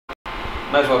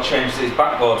May as well change these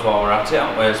backboards while we're at it,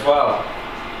 aren't we, as well?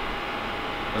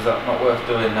 Is that not worth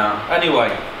doing now?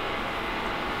 Anyway,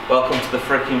 welcome to the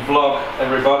freaking vlog,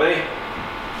 everybody.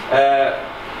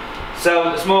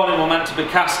 So this morning we're meant to be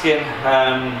casking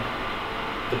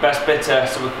the best bitter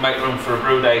so we can make room for a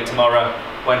brew day tomorrow,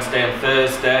 Wednesday and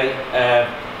Thursday.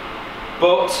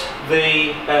 But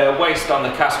the waste on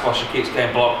the cask washer keeps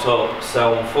getting blocked up,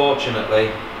 so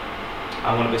unfortunately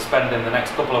I'm going to be spending the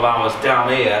next couple of hours down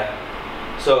here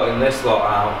sorting this lot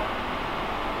out.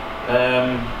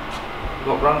 We've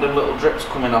got random little drips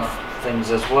coming off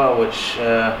things as well, which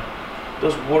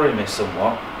does worry me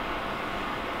somewhat.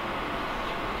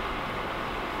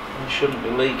 It shouldn't be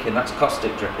leaking. That's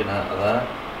caustic dripping out of there.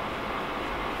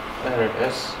 There it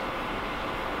is.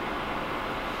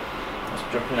 That's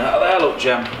dripping out of there, look,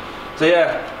 Jem. So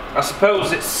yeah, I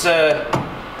suppose it's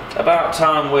about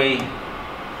time we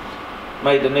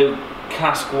made a new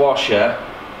cask washer,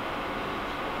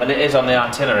 and it is on the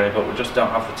itinerary, but we just don't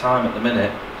have the time at the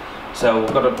minute. So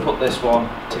we've got to put this one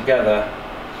together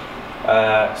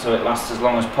so it lasts as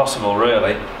long as possible,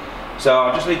 really. So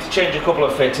I just need to change a couple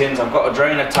of fittings. I've got a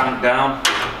drainer tank down.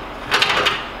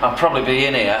 I'll probably be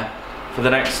in here for the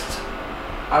next,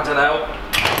 I don't know,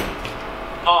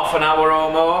 half an hour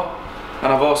or more.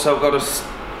 And I've also got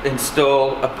to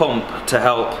install a pump to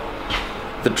help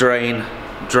the drain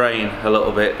a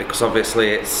little bit, because obviously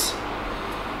it's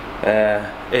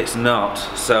not.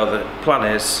 So the plan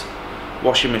is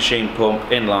washing machine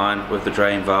pump in line with the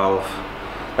drain valve.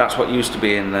 That's what used to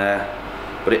be in there,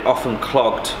 but it often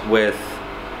clogged with,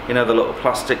 you know, the little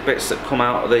plastic bits that come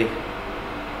out of the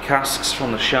casks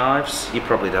from the shives. You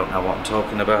probably don't know what I'm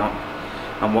talking about.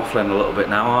 I'm waffling a little bit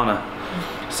now, aren't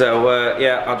I? So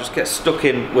yeah, I'll just get stuck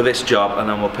in with this job and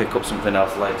then we'll pick up something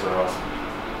else later on.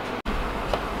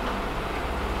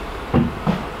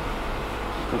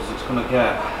 Because it's going to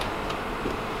get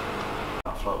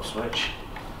that float switch.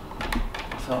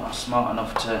 I thought I was smart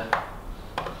enough to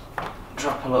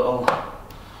drop a little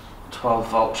 12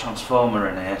 volt transformer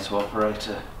in here to operate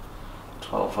a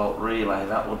 12 volt relay.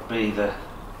 That would be the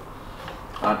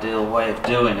ideal way of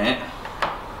doing it.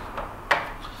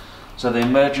 So the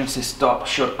emergency stop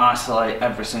should isolate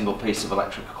every single piece of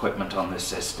electric equipment on this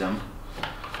system.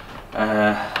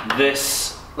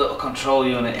 This little control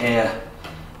unit here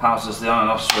houses the on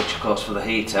and off switch, of course, for the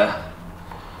heater,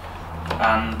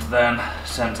 and then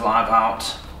sends live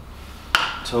out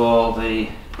to all the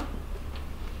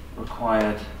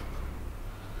required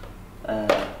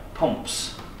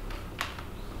pumps.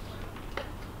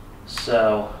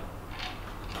 So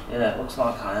yeah, it looks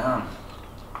like I am.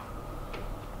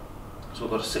 So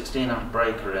we've got a 16 amp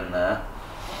breaker in there.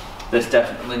 This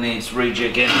definitely needs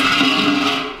rejigging.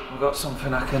 We've got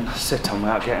something I can sit on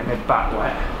without getting my back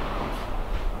wet.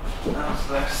 How's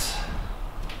this?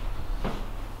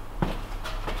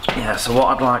 Yeah, so what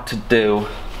I'd like to do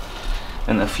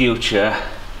in the future,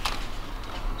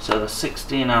 so the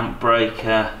 16 amp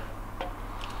breaker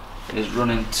is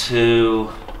running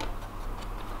to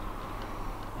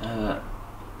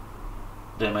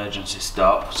the emergency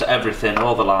stop, so everything,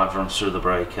 all the live runs through the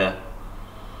breaker,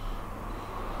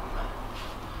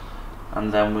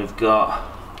 and then we've got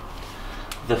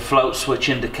the float switch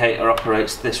indicator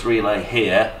operates this relay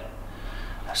here.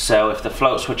 So if the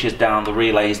float switch is down, the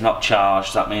relay is not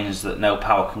charged. That means that no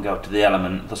power can go to the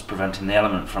element, thus preventing the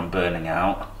element from burning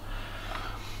out.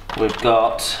 We've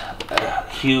got a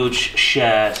huge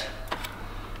shared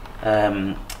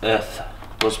earth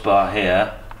bus bar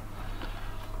here.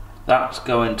 That's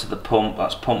going to the pump,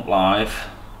 that's pump live,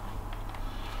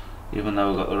 even though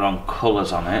we've got the wrong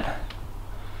colours on it.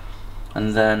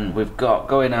 And then we've got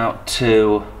going out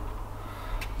to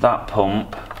that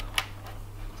pump,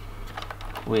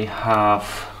 we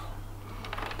have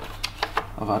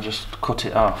I just cut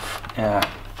it off? Yeah.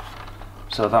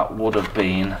 So that would have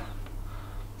been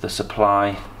the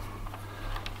supply,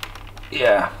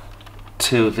 yeah,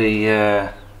 to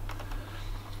the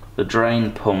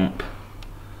drain pump.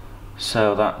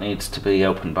 So that needs to be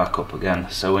opened back up again.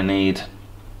 So we need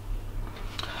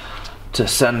to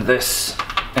send this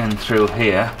in through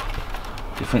here.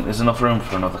 Do you think there's enough room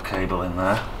for another cable in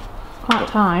there? Quite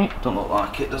tight. Don't look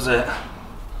like it, does it?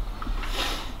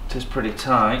 It is pretty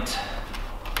tight.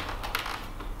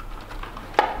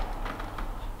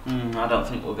 I don't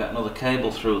think we'll get another cable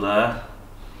through there,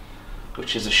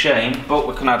 which is a shame, but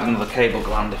we can add another cable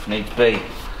gland if needs be.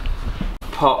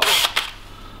 Pop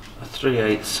a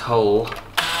 3/8 hole in there.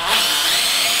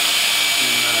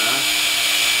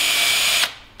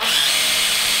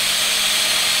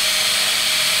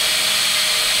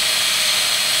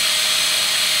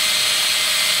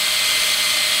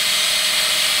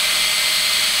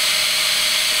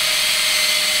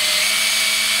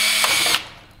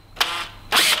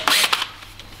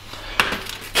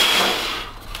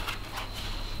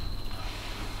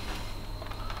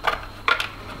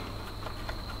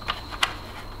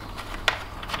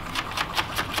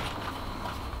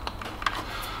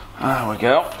 There we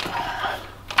go.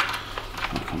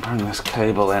 We can bring this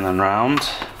cable in and round.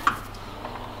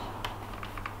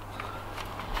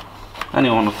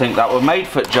 Anyone would think that were made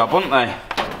for the job, wouldn't they?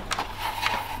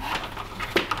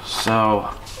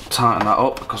 So tighten that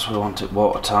up because we want it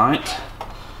watertight.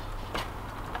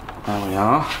 There we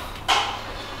are.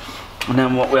 And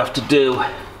then what we have to do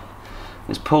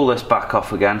is pull this back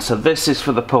off again. So this is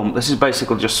for the pump. This is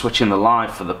basically just switching the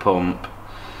live for the pump.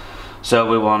 So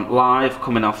we want live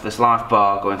coming off this live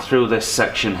bar, going through this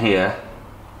section here.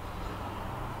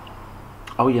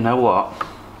 Oh, you know what?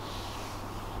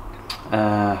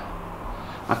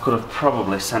 I could have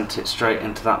probably sent it straight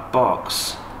into that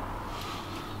box.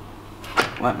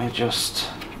 Let me just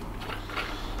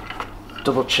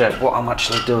double check what I'm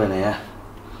actually doing here.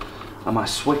 Am I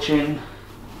switching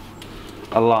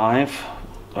a live?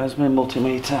 Where's my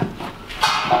multimeter?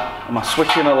 Am I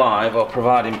switching a live or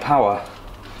providing power?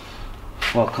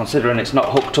 Well, considering it's not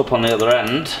hooked up on the other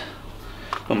end,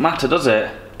 doesn't matter, does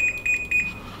it?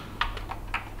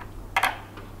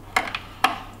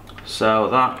 So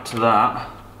that to that.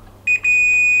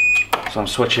 So I'm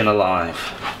switching a live.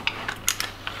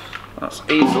 That's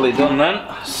easily done then.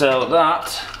 So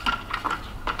that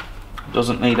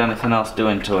doesn't need anything else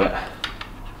doing to it.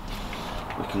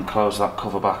 We can close that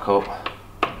cover back up.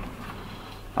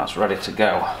 That's ready to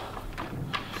go.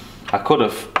 I could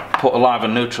have put a live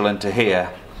and neutral into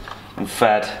here and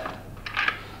fed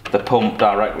the pump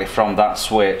directly from that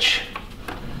switch,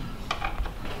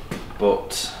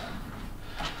 but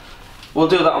we'll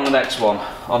do that on the next one.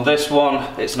 On this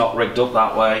one it's not rigged up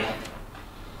that way,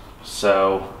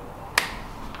 so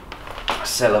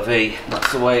c'est la vie,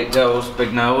 that's the way it goes,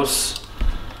 big nose.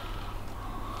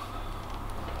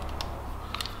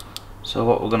 So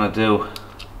what we're going to do,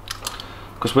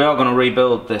 because we are going to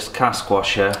rebuild this cask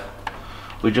washer,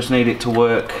 we just need it to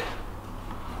work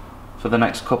for the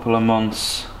next couple of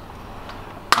months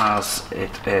as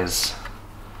it is.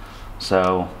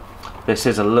 So this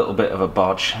is a little bit of a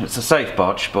bodge. It's a safe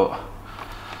bodge, but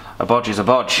a bodge is a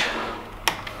bodge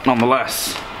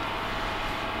nonetheless.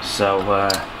 So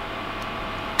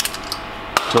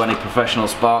to any professional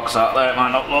sparks out there, it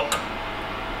might not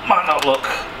look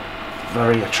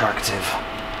very attractive.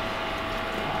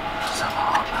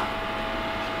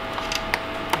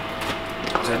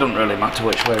 So it doesn't really matter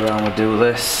which way around we do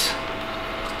this.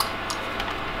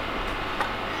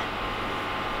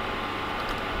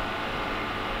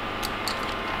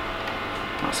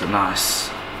 That's a nice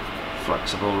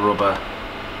flexible rubber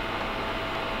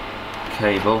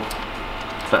cable,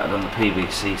 better than the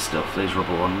PVC stuff, these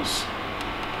rubber ones,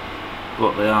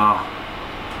 but they are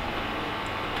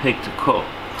pig to cut.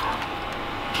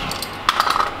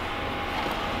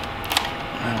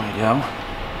 There we go.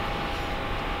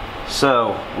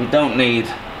 So we don't need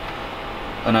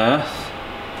an earth.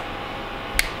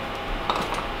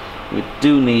 We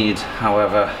do need,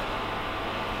 however,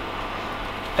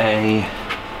 a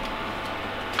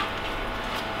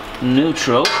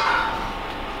neutral.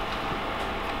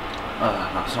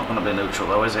 That's not going to be neutral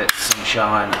though, is it?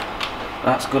 Sunshine.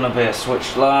 That's going to be a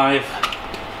switched live.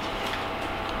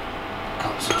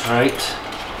 Concentrate.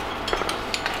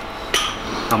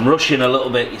 I'm rushing a little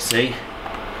bit, you see.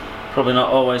 Probably not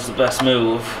always the best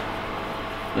move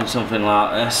in something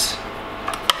like this.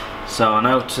 So I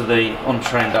know to the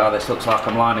untrained eye this looks like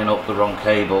I'm lining up the wrong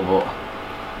cable, but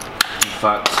in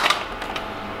fact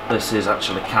this is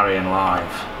actually carrying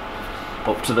live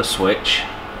up to the switch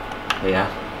here,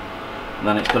 and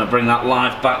then it's going to bring that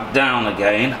live back down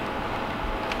again,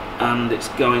 and it's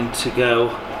going to go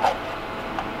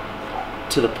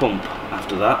to the pump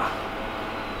after that.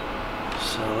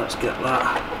 So let's get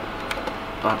that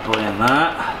bad boy in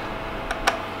there.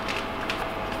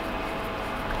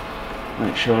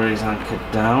 Make sure he's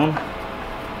anchored down.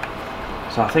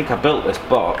 So I think I built this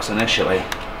box initially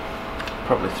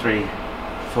probably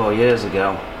 3-4 years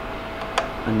ago,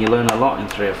 and you learn a lot in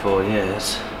 3 or 4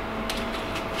 years.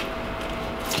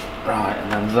 Right,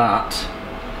 and then that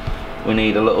we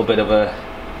need a little bit of a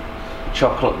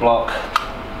chocolate block,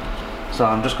 so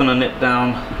I'm just going to nip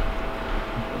down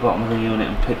the bottom of the unit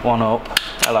and pick one up.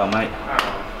 Hello mate.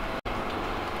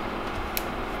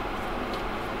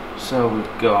 So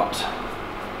we've got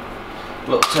a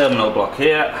little terminal block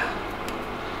here,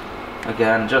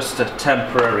 again just a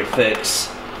temporary fix,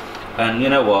 and you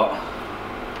know what,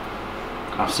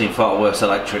 I've seen far worse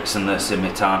electrics than this in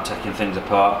my time taking things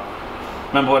apart.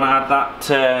 Remember when I had that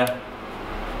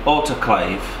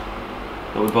autoclave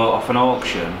that we bought off an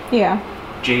auction? Yeah.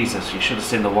 Jesus, you should have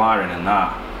seen the wiring in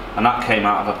that, and that came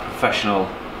out of a professional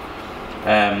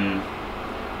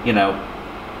you know,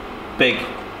 big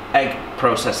egg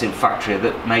processing factory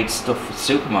that made stuff for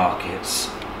supermarkets.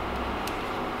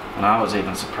 And I was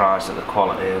even surprised at the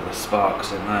quality of the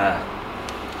sparks in there.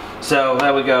 So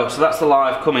there we go, so that's the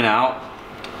live coming out.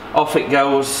 Off it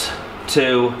goes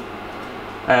to,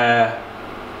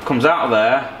 comes out of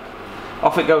there,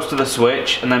 off it goes to the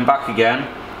switch and then back again,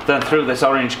 then through this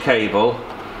orange cable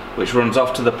which runs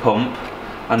off to the pump,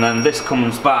 and then this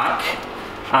comes back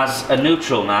as a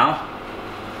neutral now.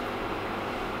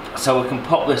 So we can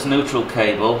pop this neutral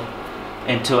cable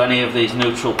into any of these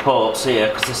neutral ports here,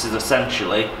 because this is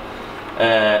essentially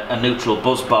a neutral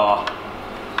buzz bar.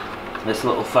 This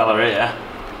little fella here,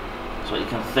 that's what you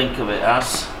can think of it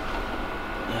as.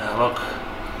 Yeah, look.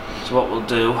 So what we'll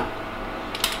do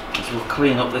is we'll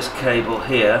clean up this cable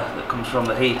here that comes from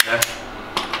the heater,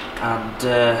 and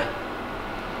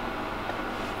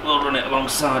we'll run it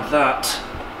alongside that.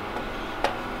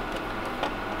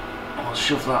 I'll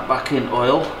shove that back in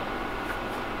oil.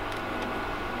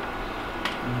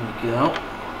 There we go.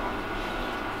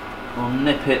 We'll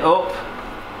nip it up.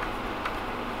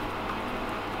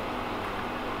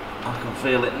 I can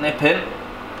feel it nipping.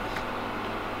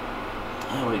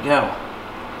 There we go.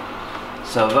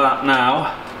 So that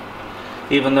now,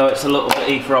 even though it's a little bit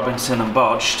Eve Robinson and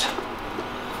bodged,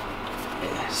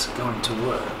 it's going to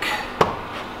work.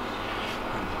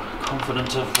 I'm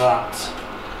confident of that.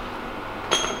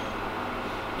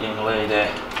 Young lady,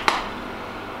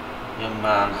 young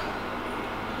man.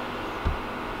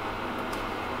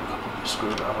 I'll put my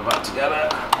screwdriver back together.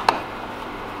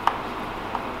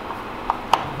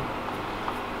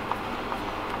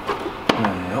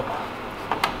 There you go.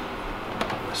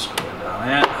 Put the screw down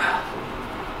here.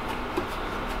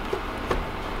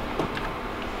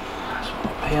 That's one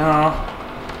up here.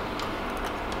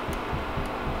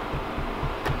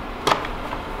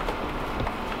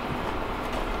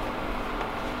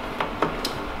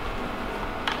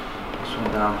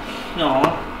 Down. No.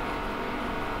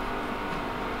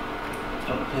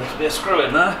 Don't appear to be a screw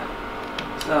in there.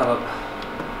 So look.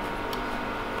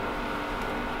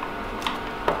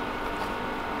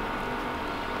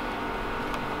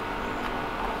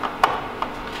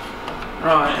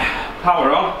 Right,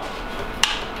 power on.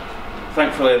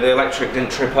 Thankfully the electric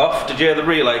didn't trip off. Did you hear the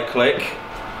relay click?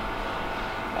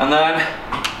 And then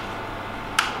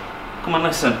come and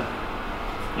listen.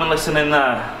 Come and listen in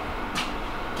there.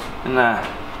 In there,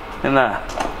 in there,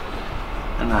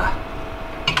 in there.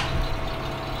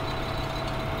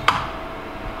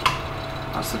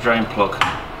 That's the drain plug.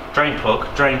 Drain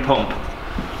plug, drain pump.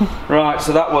 Right,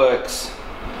 so that works.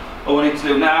 All we need to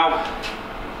do now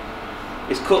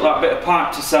is cut that bit of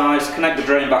pipe to size, connect the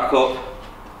drain back up,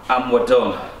 and we're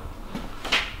done.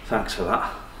 Thanks for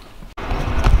that.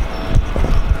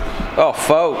 Oh,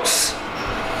 folks.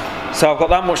 So I've got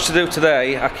that much to do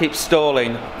today. I keep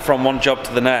stalling from one job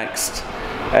to the next.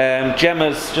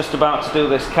 Gemma's just about to do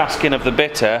this casking of the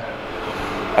bitter.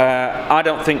 I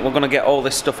don't think we're going to get all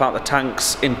this stuff out the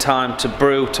tanks in time to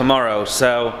brew tomorrow,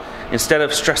 so instead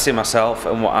of stressing myself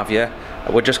and what have you,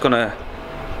 we're just going to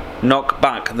knock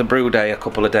back the brew day a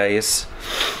couple of days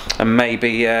and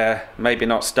maybe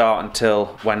not start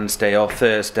until Wednesday or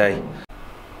Thursday.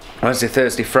 Wednesday,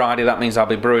 Thursday, Friday, that means I'll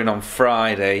be brewing on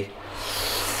Friday.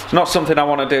 It's not something I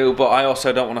want to do, but I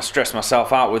also don't want to stress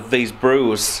myself out with these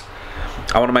brews.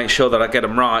 I want to make sure that I get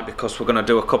them right, because we're going to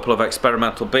do a couple of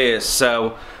experimental beers.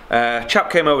 So a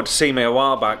chap came over to see me a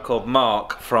while back called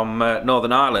Mark from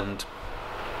Northern Ireland.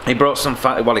 He brought some,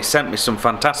 he sent me some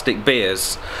fantastic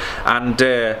beers, and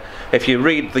if you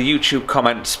read the YouTube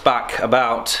comments back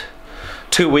about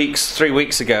 2 weeks, 3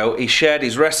 weeks ago, he shared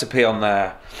his recipe on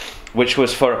there, which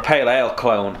was for a pale ale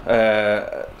clone,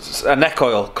 a neck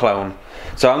oil clone.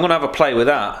 So I'm going to have a play with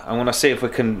that. I'm going to see if we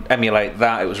can emulate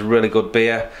that. It was a really good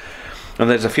beer. And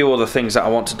there's a few other things that I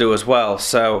want to do as well.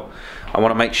 So I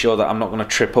want to make sure that I'm not going to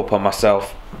trip up on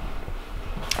myself.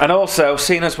 And also,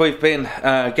 seeing as we've been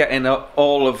getting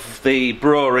all of the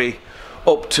brewery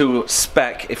up to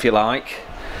spec, if you like,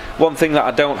 one thing that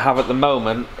I don't have at the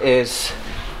moment is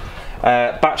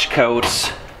batch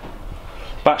codes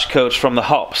from the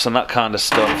hops and that kind of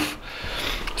stuff.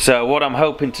 So what I'm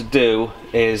hoping to do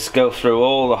is go through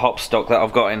all the hop stock that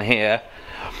I've got in here,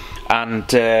 and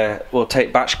we'll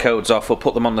take batch codes off, we'll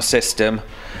put them on the system,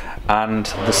 and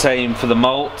the same for the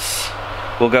malts.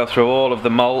 We'll go through all of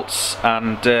the malts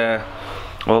and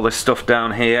all this stuff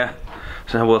down here.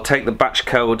 So we'll take the batch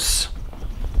codes,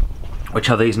 which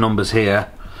are these numbers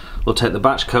here. We'll take the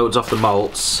batch codes off the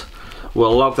malts,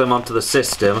 we'll log them onto the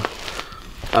system,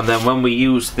 and then when we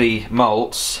use the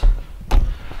malts,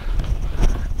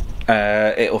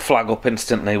 it'll flag up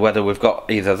instantly whether we've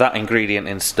got either that ingredient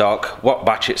in stock, what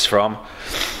batch it's from,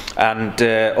 and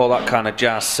all that kind of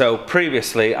jazz. So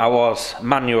previously I was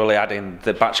manually adding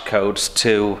the batch codes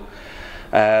to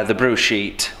the brew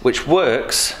sheet, which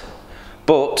works,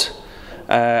 but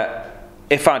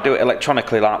if I do it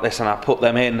electronically like this and I put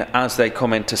them in as they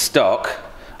come into stock,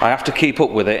 I have to keep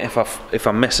up with it. If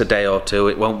I miss a day or two,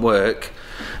 it won't work.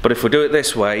 But if we do it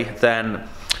this way, then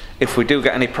if we do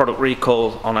get any product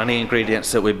recall on any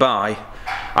ingredients that we buy,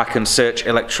 I can search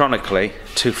electronically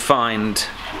to find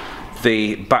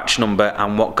the batch number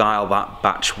and what guile that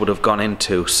batch would have gone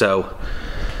into. So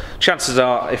chances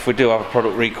are, if we do have a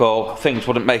product recall, things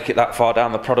wouldn't make it that far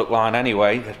down the product line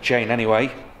anyway, the chain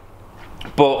anyway.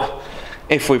 But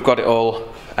if we've got it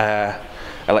all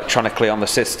electronically on the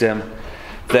system,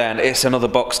 then it's another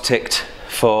box ticked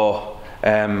for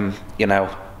you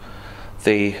know,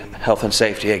 the health and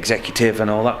safety executive and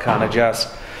all that kind of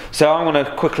jazz. So I'm going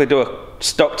to quickly do a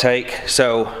stock take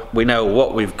so we know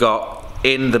what we've got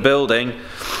in the building,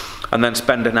 and then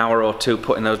spend an hour or two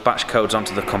putting those batch codes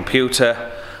onto the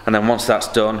computer, and then once that's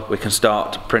done we can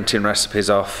start printing recipes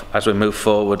off as we move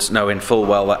forwards, knowing full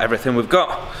well that everything we've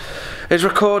got is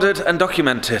recorded and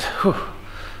documented. Whew.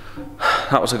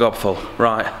 That was a gobful.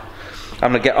 Right,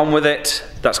 I'm going to get on with it.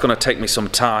 That's going to take me some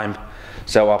time,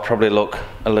 so I'll probably look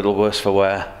a little worse for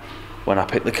wear when I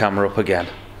pick the camera up again,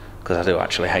 because I do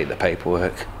actually hate the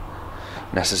paperwork.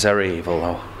 Necessary evil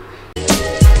though.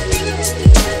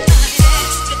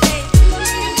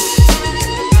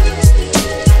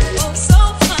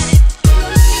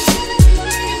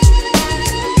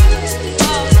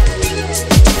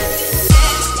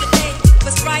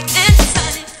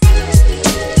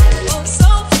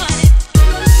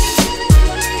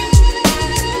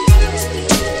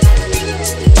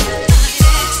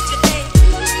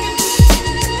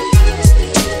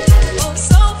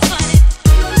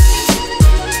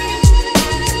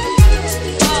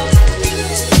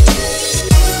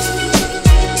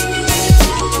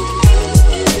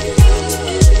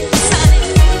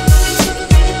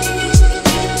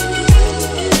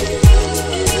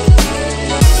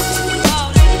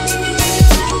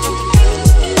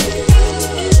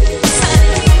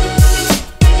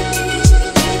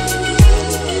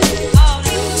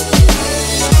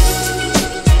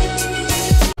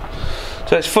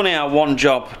 So it's funny how one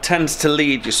job tends to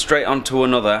lead you straight onto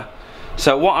another.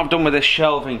 So what I've done with this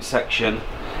shelving section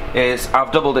is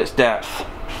I've doubled its depth.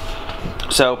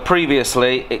 So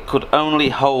previously it could only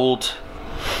hold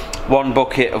one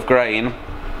bucket of grain,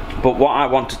 but what I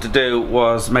wanted to do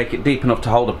was make it deep enough to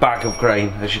hold a bag of grain,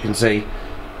 as you can see.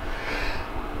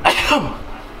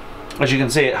 As you can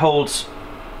see, it holds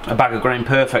a bag of grain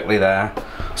perfectly there.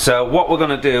 So what we're going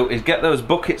to do is get those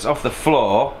buckets off the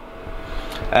floor,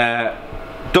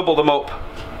 double them up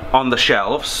on the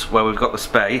shelves where we've got the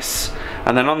space,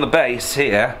 and then on the base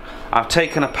here I've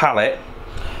taken a pallet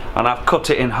and I've cut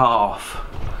it in half.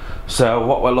 So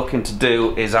what we're looking to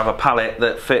do is have a pallet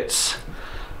that fits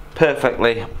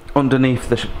perfectly underneath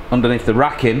the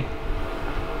racking,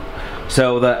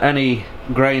 so that any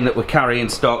grain that we carry in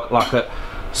stock, like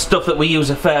stuff that we use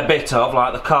a fair bit of,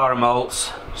 like the Cara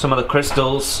malts, some of the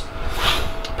crystals,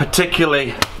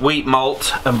 particularly wheat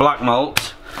malt and black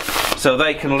malt, so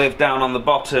they can live down on the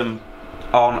bottom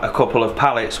on a couple of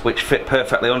pallets which fit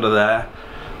perfectly under there.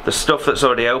 The stuff that's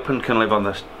already opened can live on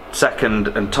the second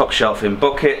and top shelf in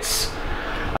buckets.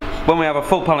 When we have a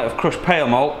full pallet of crushed pale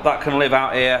malt, that can live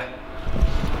out here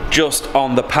just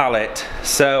on the pallet.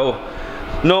 So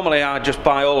normally I just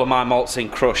buy all of my malts in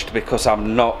crushed because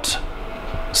I'm not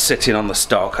sitting on the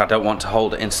stock. I don't want to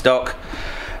hold it in stock.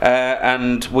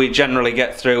 And we generally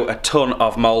get through a ton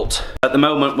of malt. At the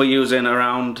moment we're using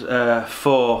around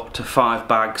 4 to 5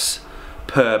 bags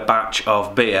per batch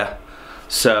of beer,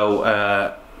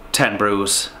 so 10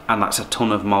 brews, and that's a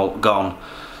ton of malt gone.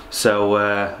 So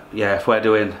yeah, if we're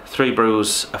doing 3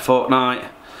 brews a fortnight,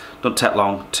 doesn't take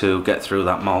long to get through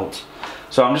that malt.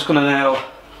 So I'm just going to nail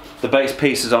the base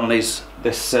pieces on this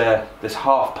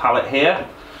half pallet here.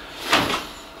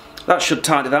 That should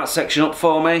tidy that section up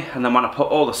for me, and then when I put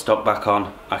all the stock back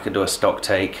on, I can do a stock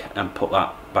take and put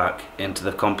that back into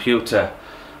the computer.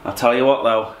 I'll tell you what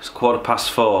though, it's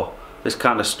 4:15. This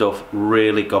kind of stuff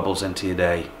really gobbles into your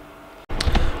day.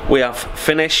 We have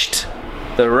finished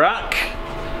the rack.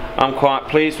 I'm quite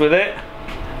pleased with it.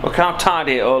 Look how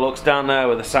tidy it all looks down there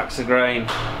with the sacks of grain.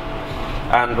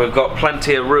 And we've got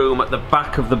plenty of room at the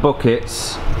back of the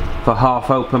buckets for half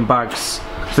open bags.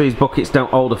 So these buckets don't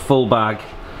hold a full bag.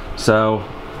 So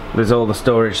there's all the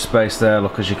storage space there,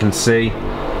 look, as you can see.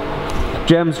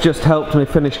 Jem's just helped me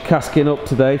finish casking up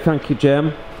today, thank you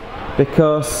Jem,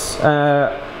 because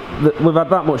we've had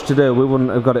that much to do, we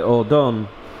wouldn't have got it all done.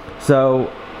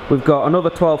 So We've got another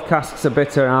 12 casks of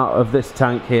bitter out of this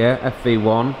tank here,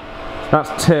 FV1.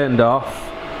 That's turned off.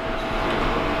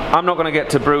 I'm not going to get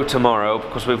to brew tomorrow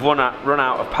because we've run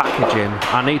out of packaging.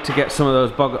 I need to get some of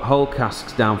those boggart hole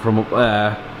casks down from up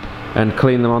there and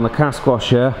clean them on the cask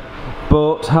washer.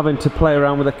 But having to play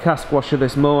around with the cask washer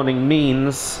this morning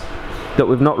means that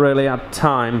we've not really had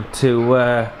time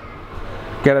to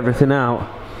get everything out.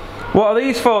 What are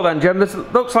these for then, Jem?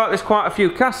 Looks like there's quite a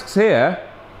few casks here.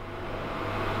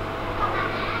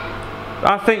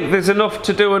 I think there's enough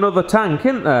to do another tank,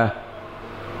 isn't there?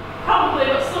 Probably,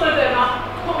 but some of them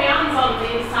I've put my hands on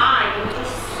the inside and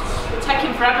they're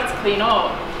taking forever to clean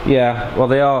up. Yeah, well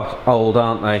they are old,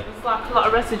 aren't they? There's like a lot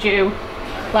of residue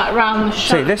like around the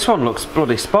shop. See, this one looks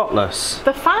bloody spotless.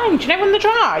 They're fine, do you know when they're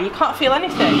dry you can't feel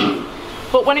anything?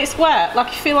 But when it's wet, like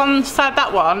you feel on the side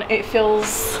that one, it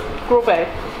feels grubby.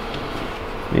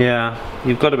 Yeah,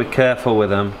 you've got to be careful with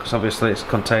them because obviously it's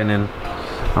containing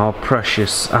our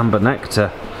precious amber nectar.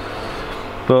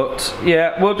 But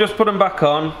yeah, we'll just put them back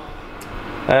on.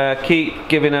 Keep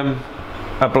giving them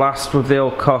a blast with the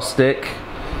old caustic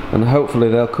and hopefully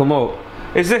they'll come up.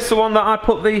 Is this the one that I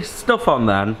put the stuff on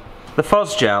then? The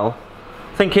fuzz gel?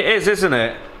 I think it is, isn't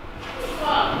it?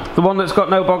 What? The one that's got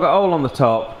no boggart hole on the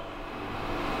top.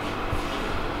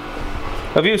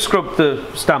 Have you scrubbed the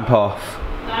stamp off?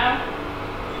 No.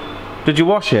 Did you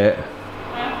wash it?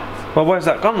 No. Well, where's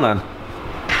that gone then?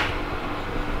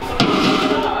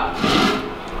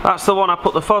 That's the one I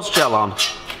put the fuzz gel on.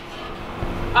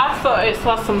 I thought it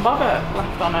had some boggart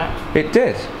left on it. It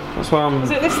did. That's why I'm...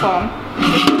 Was it this one?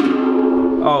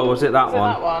 Oh, was it that Was one?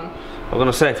 it that one? I'm going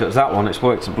to say if it was that one, it's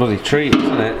worked a bloody treat,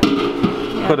 isn't it?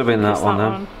 Yeah, could have been that one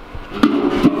then.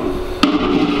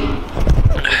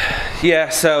 Yeah,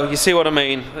 so you see what I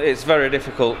mean? It's very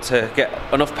difficult to get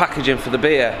enough packaging for the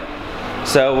beer.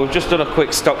 So we've just done a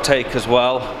quick stock take as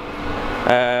well.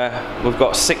 We've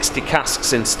got 60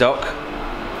 casks in stock.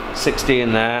 60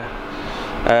 in there.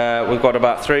 We've got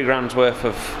about 3 grams worth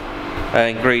of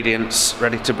ingredients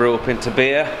ready to brew up into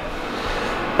beer.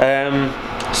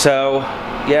 So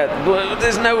yeah,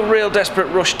 there's no real desperate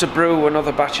rush to brew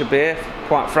another batch of beer,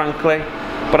 quite frankly,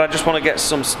 but I just want to get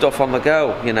some stuff on the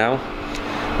go, you know.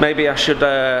 Maybe I should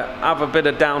have a bit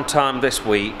of downtime this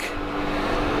week.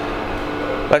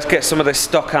 Let's get some of this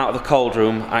stock out of the cold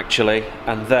room actually,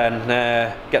 and then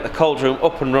get the cold room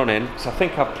up and running. So I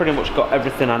think I've pretty much got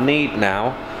everything I need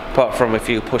now, apart from a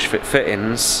few push fit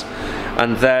fittings,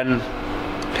 and then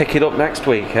pick it up next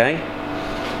week, eh?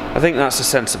 I think that's a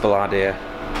sensible idea.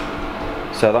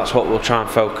 So that's what we'll try and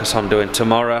focus on doing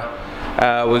tomorrow.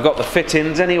 We've got the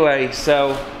fittings anyway,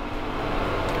 so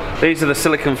these are the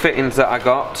silicone fittings that I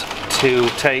got to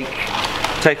take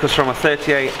us from a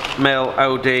 38mm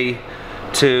OD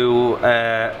to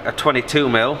a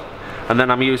 22mm, and then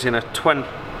I'm using a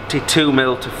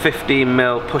 22mm to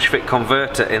 15mm push fit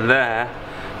converter in there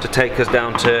to take us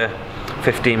down to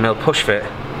 15mm push fit.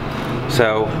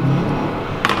 So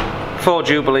 4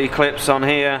 Jubilee clips on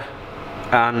here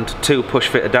and 2 push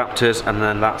fit adapters, and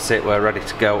then that's it, we're ready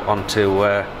to go onto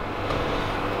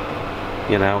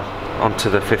you know, onto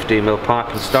the 15mm pipe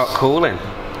and start cooling.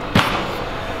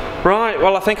 Right,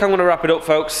 well I think I'm going to wrap it up,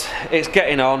 folks. It's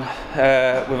getting on.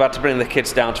 We've had to bring the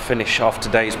kids down to finish off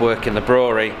today's work in the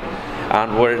brewery,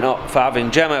 and were it not for having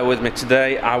Gemma with me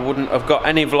today, I wouldn't have got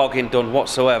any vlogging done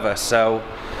whatsoever. So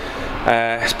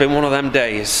it's been one of them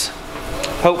days.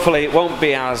 Hopefully it won't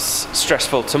be as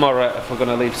stressful tomorrow if we're going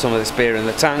to leave some of this beer in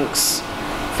the tanks,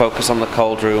 focus on the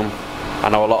cold room. I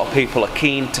know a lot of people are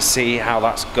keen to see how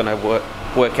that's going to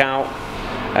work out,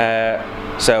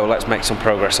 so let's make some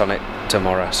progress on it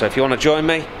tomorrow. So if you want to join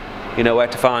me, you know where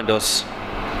to find us.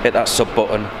 Hit that sub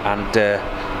button, and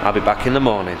I'll be back in the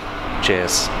morning.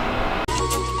 Cheers.